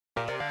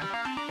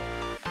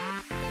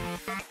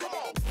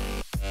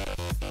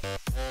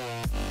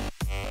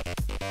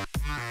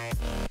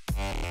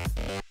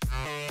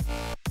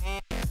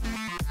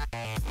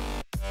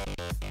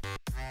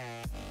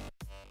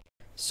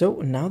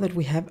So now that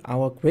we have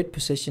our grid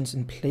positions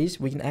in place,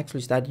 we can actually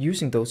start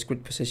using those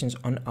grid positions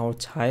on our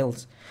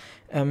tiles.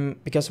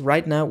 Because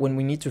right now, when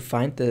we need to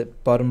find the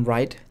bottom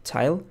right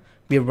tile,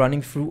 we're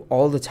running through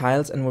all the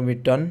tiles, and when we're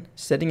done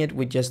setting it,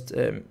 we just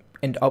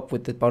end up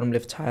with the bottom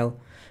left tile.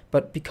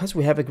 But because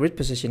we have a grid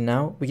position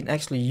now, we can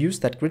actually use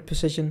that grid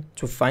position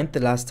to find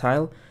the last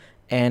tile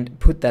and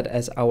put that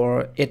as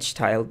our edge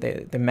tile,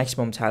 the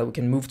maximum tile we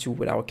can move to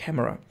with our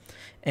camera.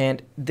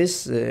 And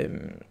this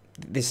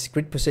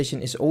grid position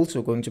is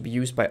also going to be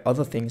used by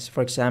other things.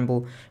 For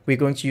example, we're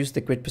going to use the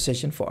grid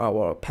position for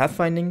our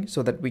pathfinding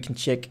so that we can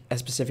check a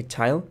specific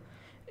tile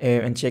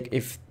and check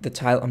if the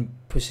tile on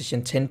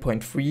position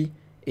 10.3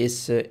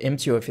 is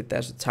empty or if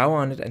there's a tower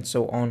on it, and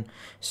so on.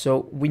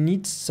 So we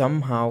need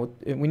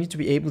to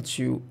be able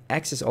to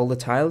access all the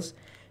tiles,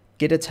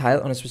 get a tile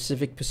on a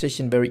specific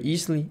position very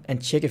easily,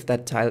 and check if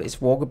that tile is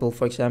walkable,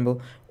 for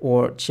example,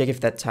 or check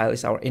if that tile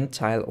is our end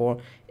tile or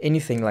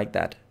anything like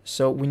that.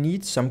 So we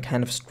need some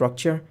kind of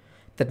structure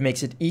that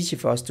makes it easy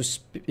for us to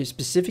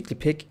specifically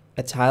pick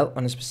a tile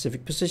on a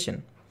specific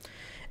position.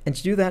 And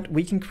to do that,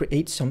 we can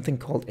create something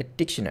called a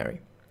dictionary.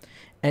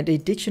 And a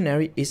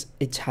dictionary is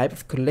a type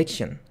of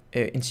collection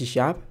in C#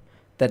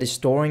 that is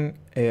storing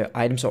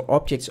items or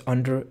objects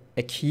under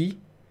a key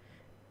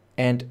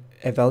and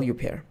a value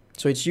pair.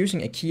 So it's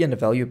using a key and a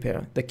value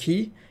pair. The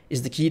key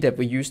is the key that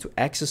we use to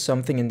access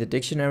something in the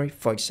dictionary.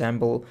 For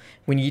example,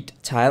 we need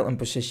tile on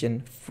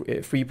position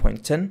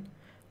 3.10.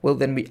 Well,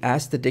 then we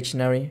ask the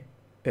dictionary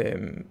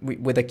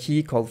with a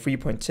key called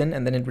 3.10,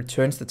 and then it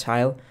returns the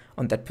tile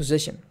on that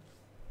position.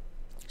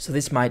 So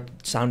this might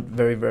sound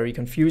very, very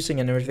confusing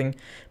and everything,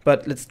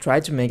 but let's try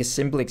to make a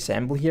simple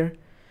example here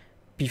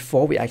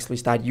before we actually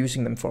start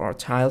using them for our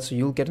tiles, so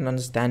you'll get an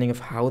understanding of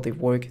how they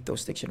work,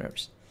 those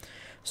dictionaries.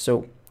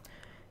 So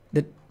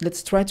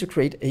let's try to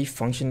create a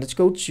function. Let's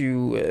go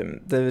to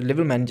the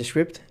level manager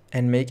script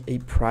and make a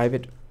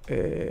private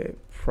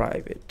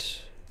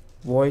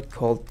void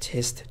called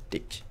test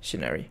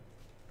dictionary.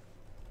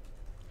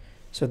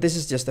 So this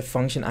is just a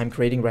function I'm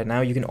creating right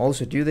now. You can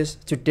also do this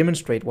to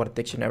demonstrate what a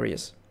dictionary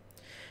is.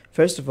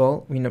 First of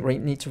all, we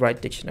need to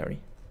write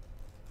dictionary.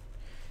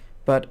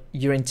 But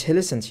your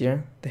IntelliSense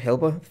here, the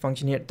helper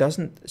function here,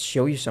 doesn't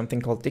show you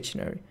something called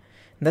dictionary.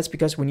 And that's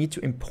because we need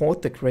to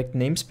import the correct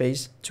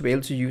namespace to be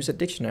able to use a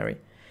dictionary.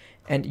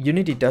 And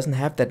Unity doesn't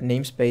have that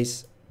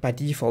namespace by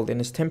default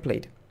in its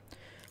template.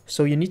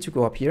 So you need to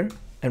go up here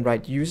and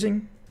write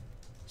using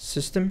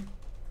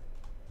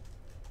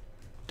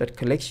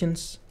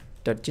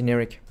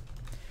system.collections.generic.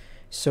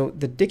 So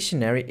the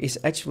dictionary is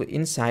actually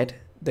inside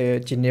the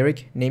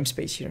generic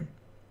namespace here.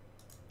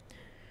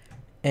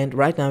 And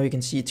right now you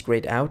can see it's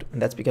grayed out,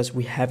 and that's because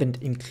we haven't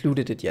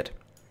included it yet.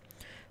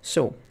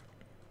 So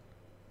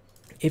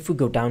if we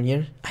go down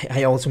here,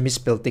 I also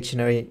misspelled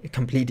dictionary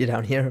completely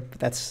down here, but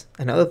that's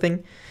another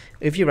thing.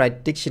 If you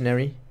write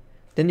dictionary,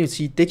 then you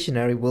see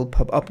dictionary will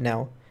pop up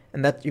now,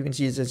 and that you can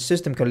see is a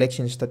system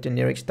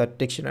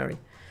collections.generics.dictionary.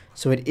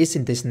 So it is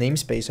in this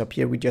namespace up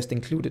here we just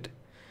included.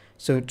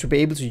 So to be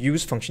able to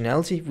use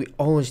functionality, we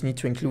always need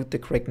to include the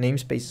correct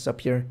namespaces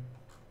up here.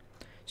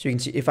 So you can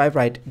see if I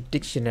write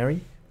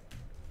dictionary,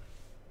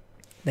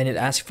 then it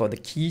asks for the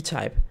key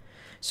type.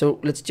 So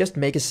let's just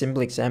make a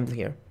simple example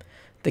here.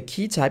 The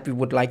key type we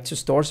would like to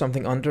store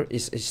something under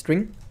is a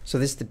string. So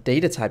this is the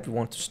data type we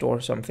want to store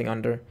something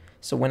under.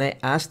 So when I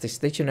ask this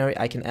dictionary,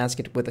 I can ask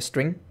it with a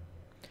string.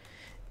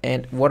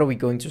 And what are we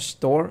going to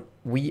store?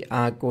 We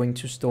are going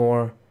to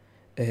store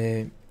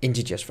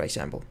integers, for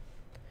example.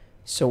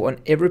 So on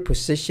every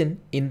position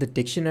in the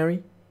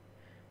dictionary,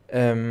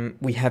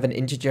 we have an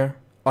integer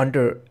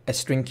under a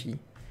string key.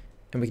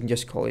 And we can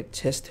just call it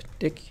test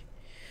dic.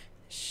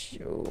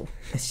 So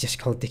let's just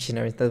call it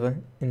dictionary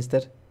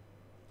instead.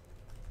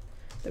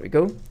 There we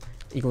go.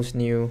 Equals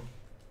new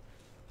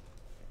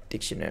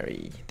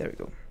dictionary. There we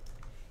go.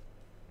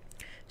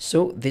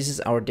 So this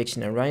is our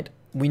dictionary, right?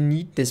 We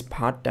need this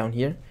part down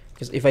here,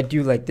 because if I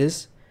do like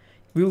this,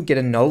 we will get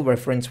a null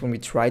reference when we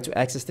try to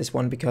access this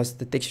one, because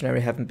the dictionary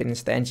haven't been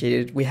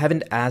instantiated. We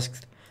haven't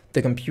asked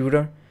the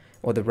computer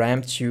or the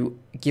RAM to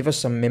give us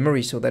some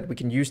memory so that we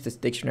can use this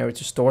dictionary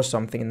to store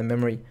something in the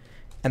memory.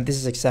 And this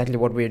is exactly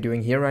what we are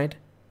doing here, right?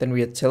 Then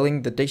we are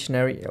telling the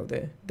dictionary, or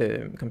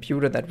the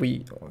computer that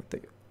the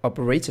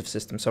operative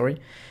system, sorry,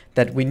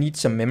 that we need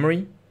some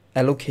memory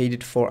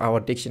allocated for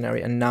our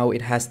dictionary, and now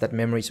it has that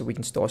memory so we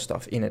can store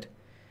stuff in it.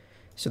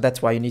 So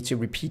that's why you need to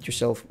repeat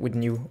yourself with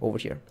new over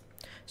here.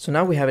 So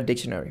now we have a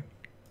dictionary.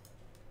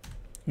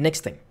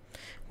 Next thing,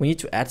 we need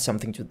to add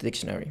something to the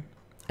dictionary.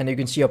 And you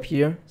can see up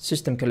here,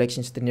 system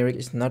collections generic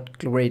is not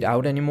grayed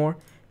out anymore,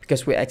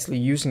 because we're actually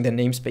using the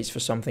namespace for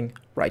something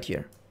right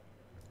here.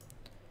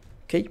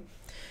 Okay,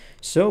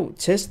 so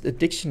test the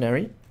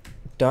dictionary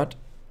dot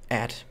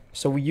add.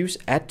 So we use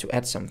add to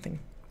add something.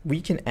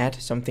 We can add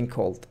something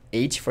called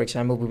age. For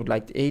example, we would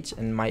like the age,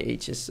 and my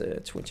age is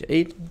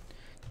 28.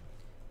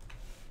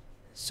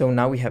 So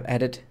now we have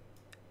added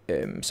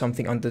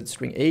something under the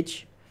string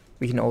age.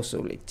 We can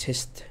also like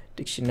test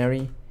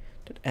dictionary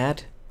dot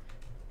add,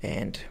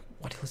 and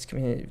what else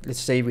can we, let's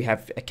say we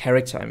have a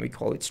character and we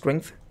call it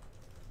strength.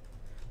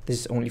 This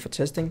is only for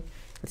testing.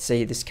 Let's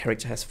say this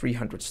character has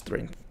 300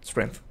 strength.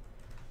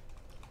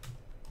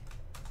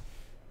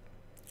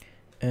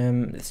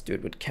 Let's do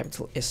it with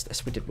capital S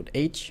as we did with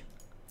H.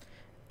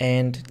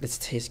 And let's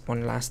take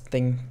one last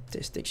thing,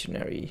 this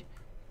dictionary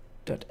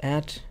dot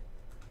add.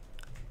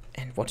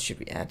 And what should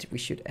we add? We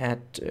should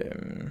add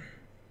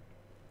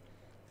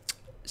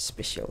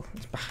special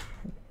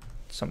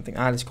something.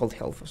 It's called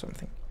health or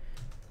something.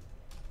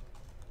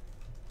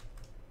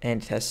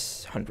 And it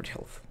has 100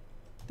 health.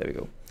 There we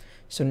go.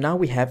 So now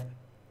we have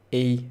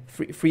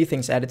three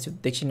things added to the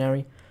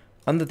dictionary.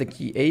 Under the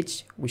key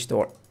H, we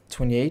store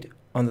 28.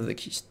 Under the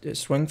key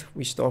strength,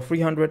 we store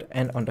 300.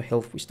 And under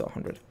health, we store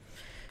 100.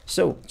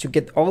 So to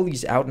get all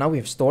these out, now we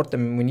have stored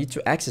them and we need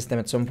to access them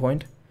at some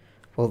point.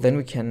 Well, then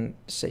we can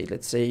say,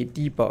 let's say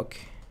debug.log.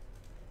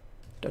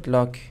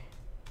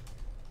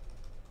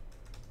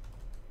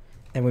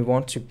 And we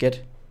want to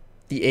get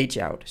the H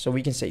out. So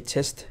we can say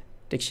test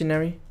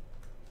dictionary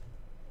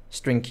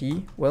string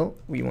key. Well,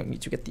 we won't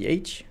need to get the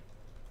H.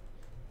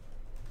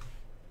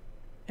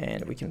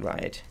 And we can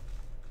write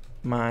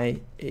my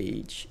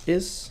age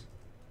is.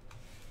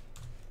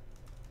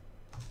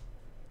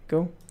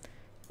 Go.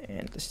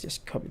 And let's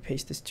just copy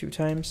paste this 2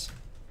 times.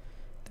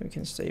 Then we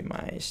can say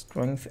my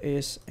strength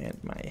is and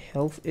my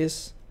health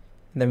is.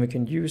 And then we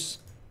can use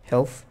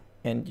health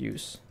and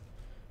use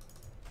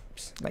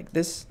like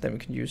this. Then we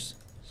can use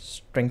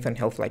strength and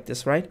health like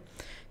this, right?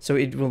 So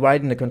it will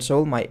write in the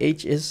console my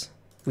age is.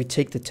 We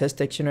take the test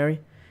dictionary,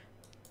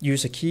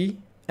 use a key,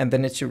 and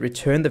then it should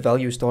return the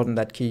value stored in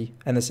that key.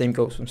 And the same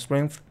goes from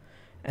strength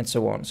and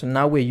so on. So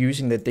now we're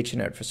using the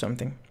dictionary for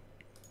something.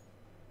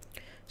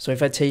 So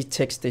if I take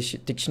text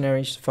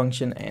dictionaries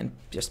function and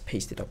just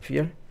paste it up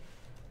here.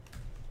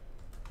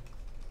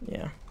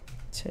 Yeah,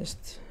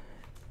 test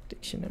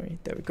dictionary,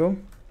 there we go.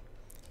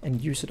 And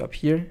use it up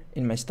here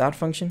in my start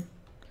function.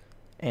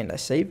 And I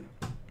save.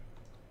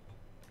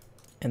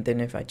 And then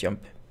if I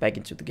jump back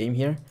into the game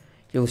here,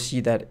 you'll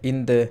see that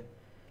in the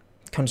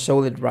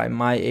console it writes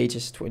my age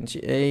is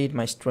 28,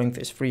 my strength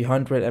is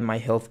 300, and my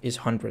health is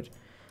 100.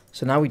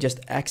 So now we just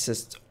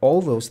accessed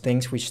all those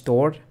things we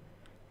stored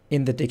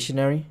in the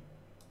dictionary.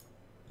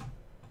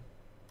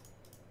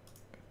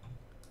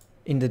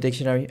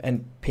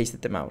 And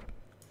pasted them out.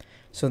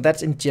 So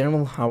that's in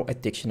general how a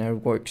dictionary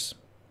works.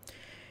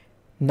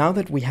 Now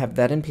that we have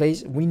that in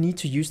place, we need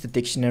to use the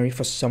dictionary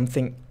for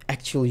something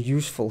actually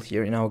useful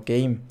here in our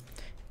game.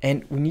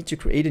 And we need to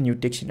create a new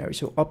dictionary.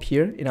 So up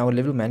here in our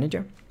level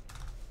manager,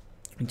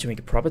 we need to make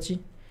a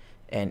property,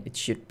 and it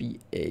should be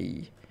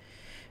a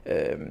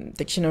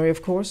dictionary,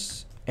 of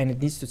course, and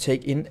it needs to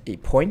take in a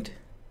point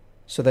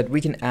so that we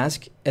can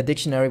ask a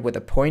dictionary with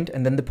a point,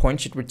 and then the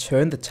point should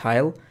return the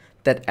tile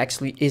that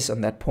actually is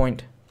on that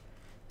point.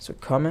 So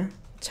comma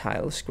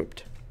tile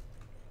script,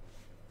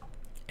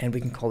 and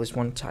we can call this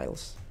one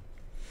tiles.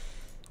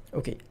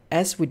 Okay,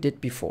 as we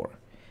did before,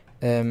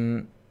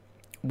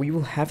 we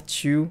will have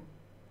to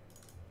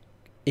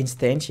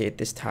instantiate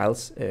this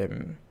tiles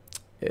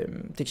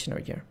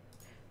dictionary here,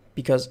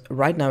 because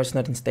right now it's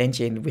not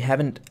instantiated. We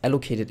haven't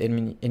allocated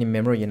any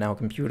memory in our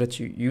computer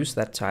to use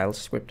that tiles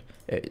script,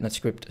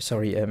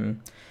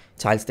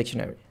 tiles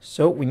dictionary.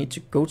 So we need to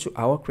go to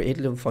our create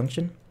level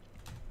function.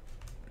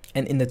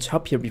 And in the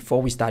top here,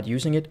 before we start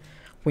using it,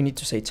 we need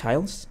to say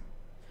tiles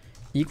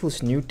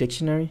equals new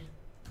dictionary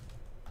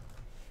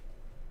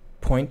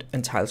point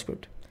and tile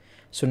script.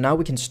 So now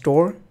we can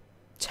store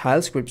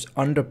tile scripts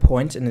under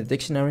points in the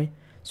dictionary.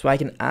 So I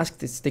can ask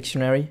this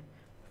dictionary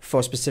for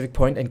a specific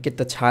point and get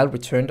the tile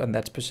returned on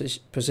that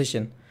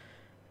position.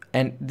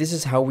 And this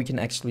is how we can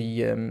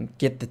actually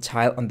get the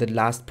tile on the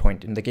last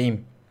point in the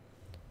game.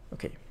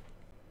 Okay.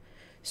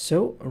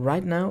 So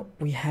right now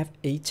we have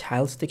a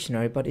tiles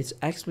dictionary, but it's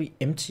actually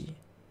empty,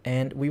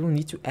 and we will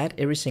need to add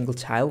every single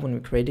tile when we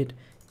create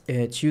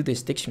it to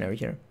this dictionary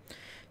here.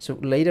 So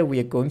later we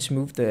are going to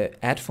move the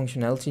add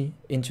functionality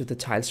into the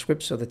tile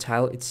script, so the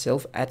tile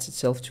itself adds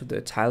itself to the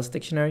tiles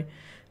dictionary.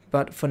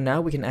 But for now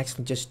we can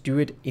actually just do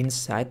it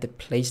inside the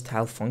place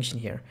tile function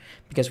here,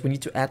 because we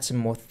need to add some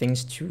more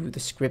things to the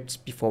scripts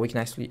before we can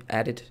actually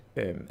add it,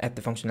 add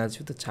the functionality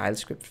to the tile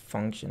script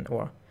function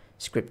or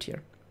script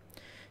here.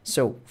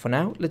 So for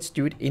now, let's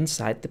do it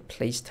inside the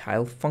place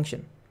tile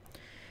function.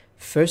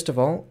 First of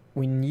all,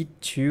 we need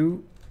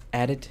to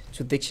add it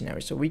to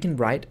dictionary. So we can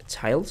write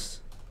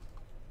tiles.add,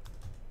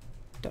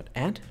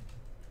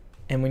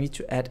 and we need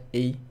to add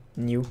a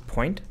new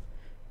point,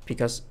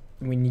 because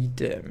we need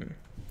the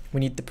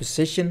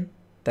position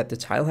that the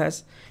tile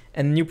has,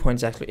 and the new point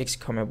is actually x,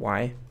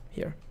 y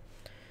here,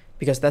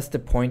 because that's the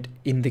point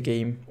in the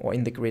game or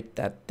in the grid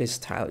that this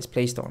tile is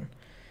placed on.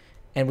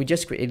 And we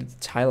just created a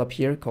tile up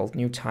here called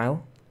new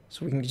tile.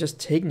 So we can just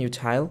take new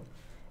tile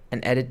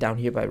and add it down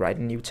here by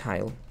writing new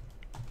tile.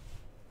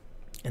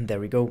 And there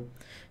we go.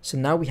 So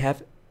now we are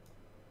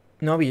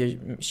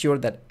sure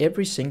that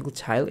every single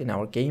tile in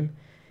our game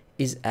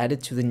is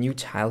added to the new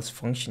tiles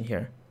function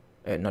here.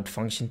 Not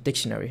function,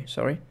 dictionary,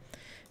 sorry.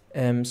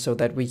 So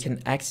that we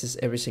can access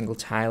every single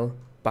tile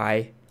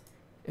by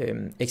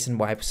X and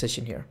Y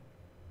position here.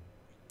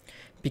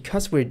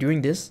 Because we're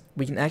doing this,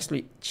 we can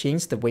actually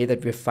change the way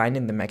that we're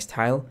finding the max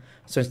tile.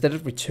 So instead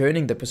of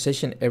returning the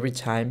position every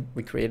time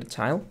we create a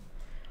tile,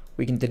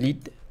 we can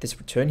delete this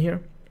return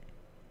here.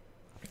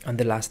 On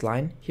the last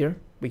line here,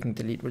 we can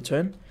delete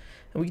return,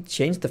 and we can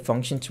change the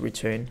function to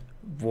return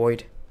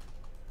void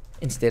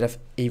instead of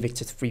a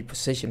vector 3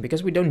 position,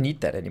 because we don't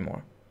need that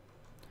anymore.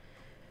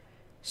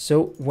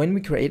 So when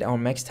we create our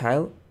max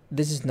tile,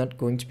 this is not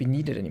going to be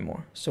needed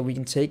anymore. So we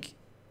can take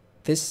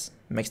this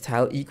max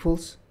tile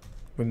equals,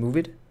 remove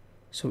it,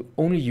 so we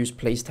only use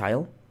place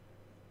tile,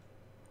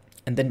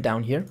 and then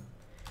down here,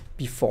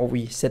 before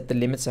we set the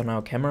limits on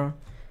our camera,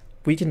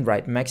 we can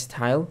write max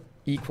tile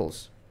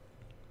equals.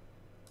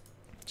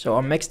 So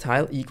our max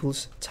tile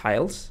equals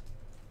tiles,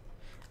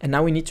 and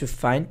now we need to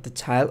find the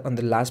tile on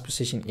the last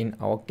position in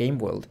our game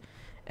world,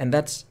 and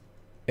that's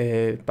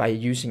by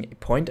using a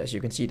point. As you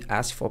can see, it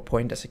asks for a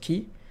point as a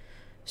key,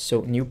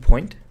 so new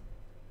point,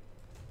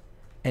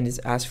 and it's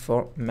asked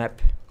for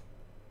map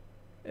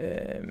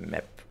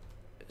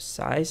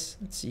size.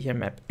 Let's see here,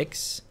 map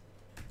x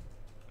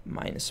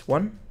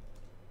 -1,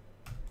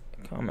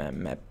 comma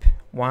map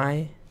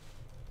y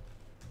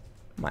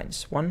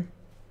 -1.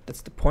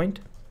 That's the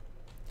point,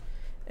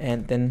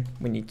 and then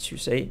we need to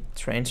say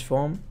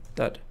transform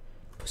dot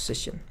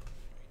position.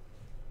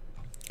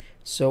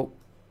 So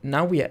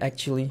now we are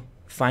actually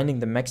finding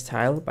the max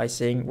tile by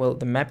saying, well,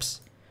 the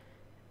maps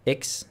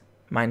x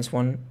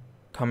 -1,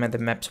 comma the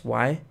maps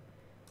y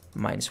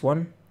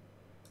 -1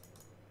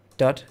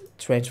 dot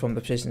transform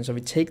the position. So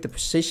we take the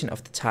position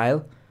of the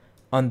tile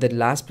on the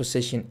last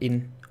position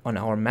on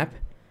our map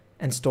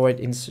and store it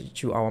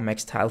into our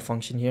max tile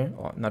function here,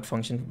 or not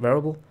function,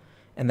 variable,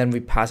 and then we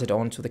pass it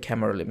on to the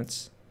camera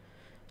limits.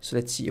 So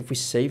let's see if we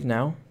save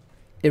now.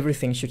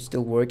 Everything should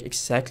still work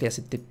exactly as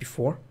it did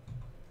before.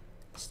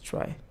 Let's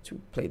try to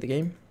play the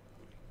game.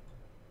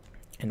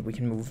 And we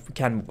can move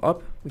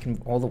up. We can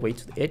move all the way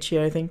to the edge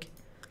here, I think.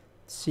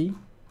 Let's see.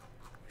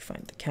 We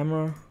find the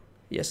camera.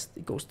 Yes,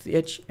 it goes to the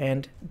edge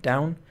and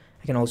down.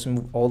 I can also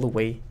move all the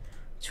way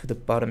to the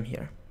bottom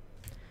here.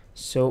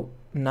 So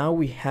now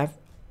we have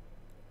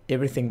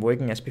everything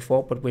working as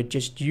before, but we're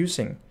just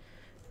using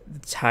the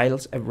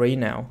tiles array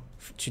now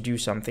to do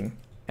something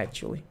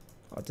actually.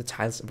 Or the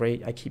tiles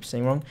array, I keep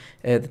saying wrong.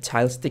 The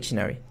tiles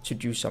dictionary to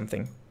do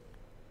something.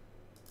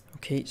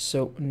 Okay,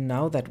 so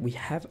now that we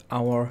have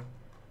our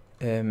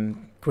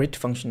grid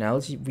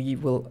functionality, we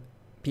will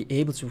be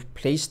able to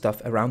place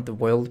stuff around the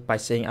world by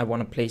saying I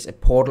want to place a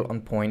portal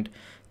on point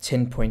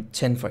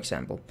 10.10, for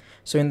example.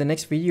 So in the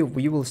next video,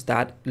 we will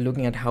start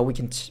looking at how we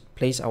can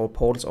place our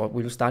portals, or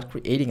we will start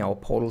creating our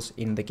portals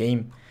in the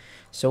game.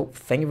 So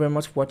thank you very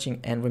much for watching,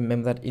 and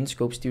remember that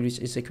InScope Studios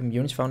is a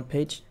community found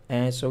page,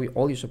 and so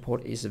all your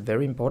support is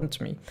very important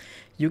to me.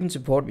 You can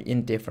support me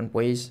in different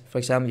ways. For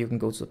example, you can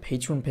go to the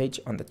Patreon page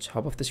on the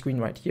top of the screen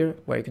right here,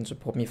 where you can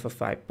support me for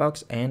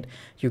 $5, and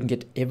you can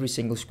get every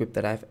single script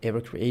that I've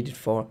ever created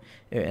for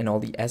and all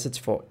the assets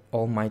for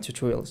all my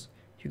tutorials.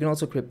 You can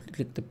also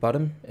click the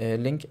bottom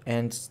link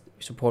and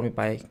support me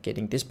by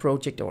getting this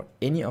project or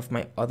any of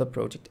my other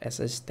projects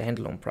as a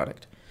standalone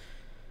product.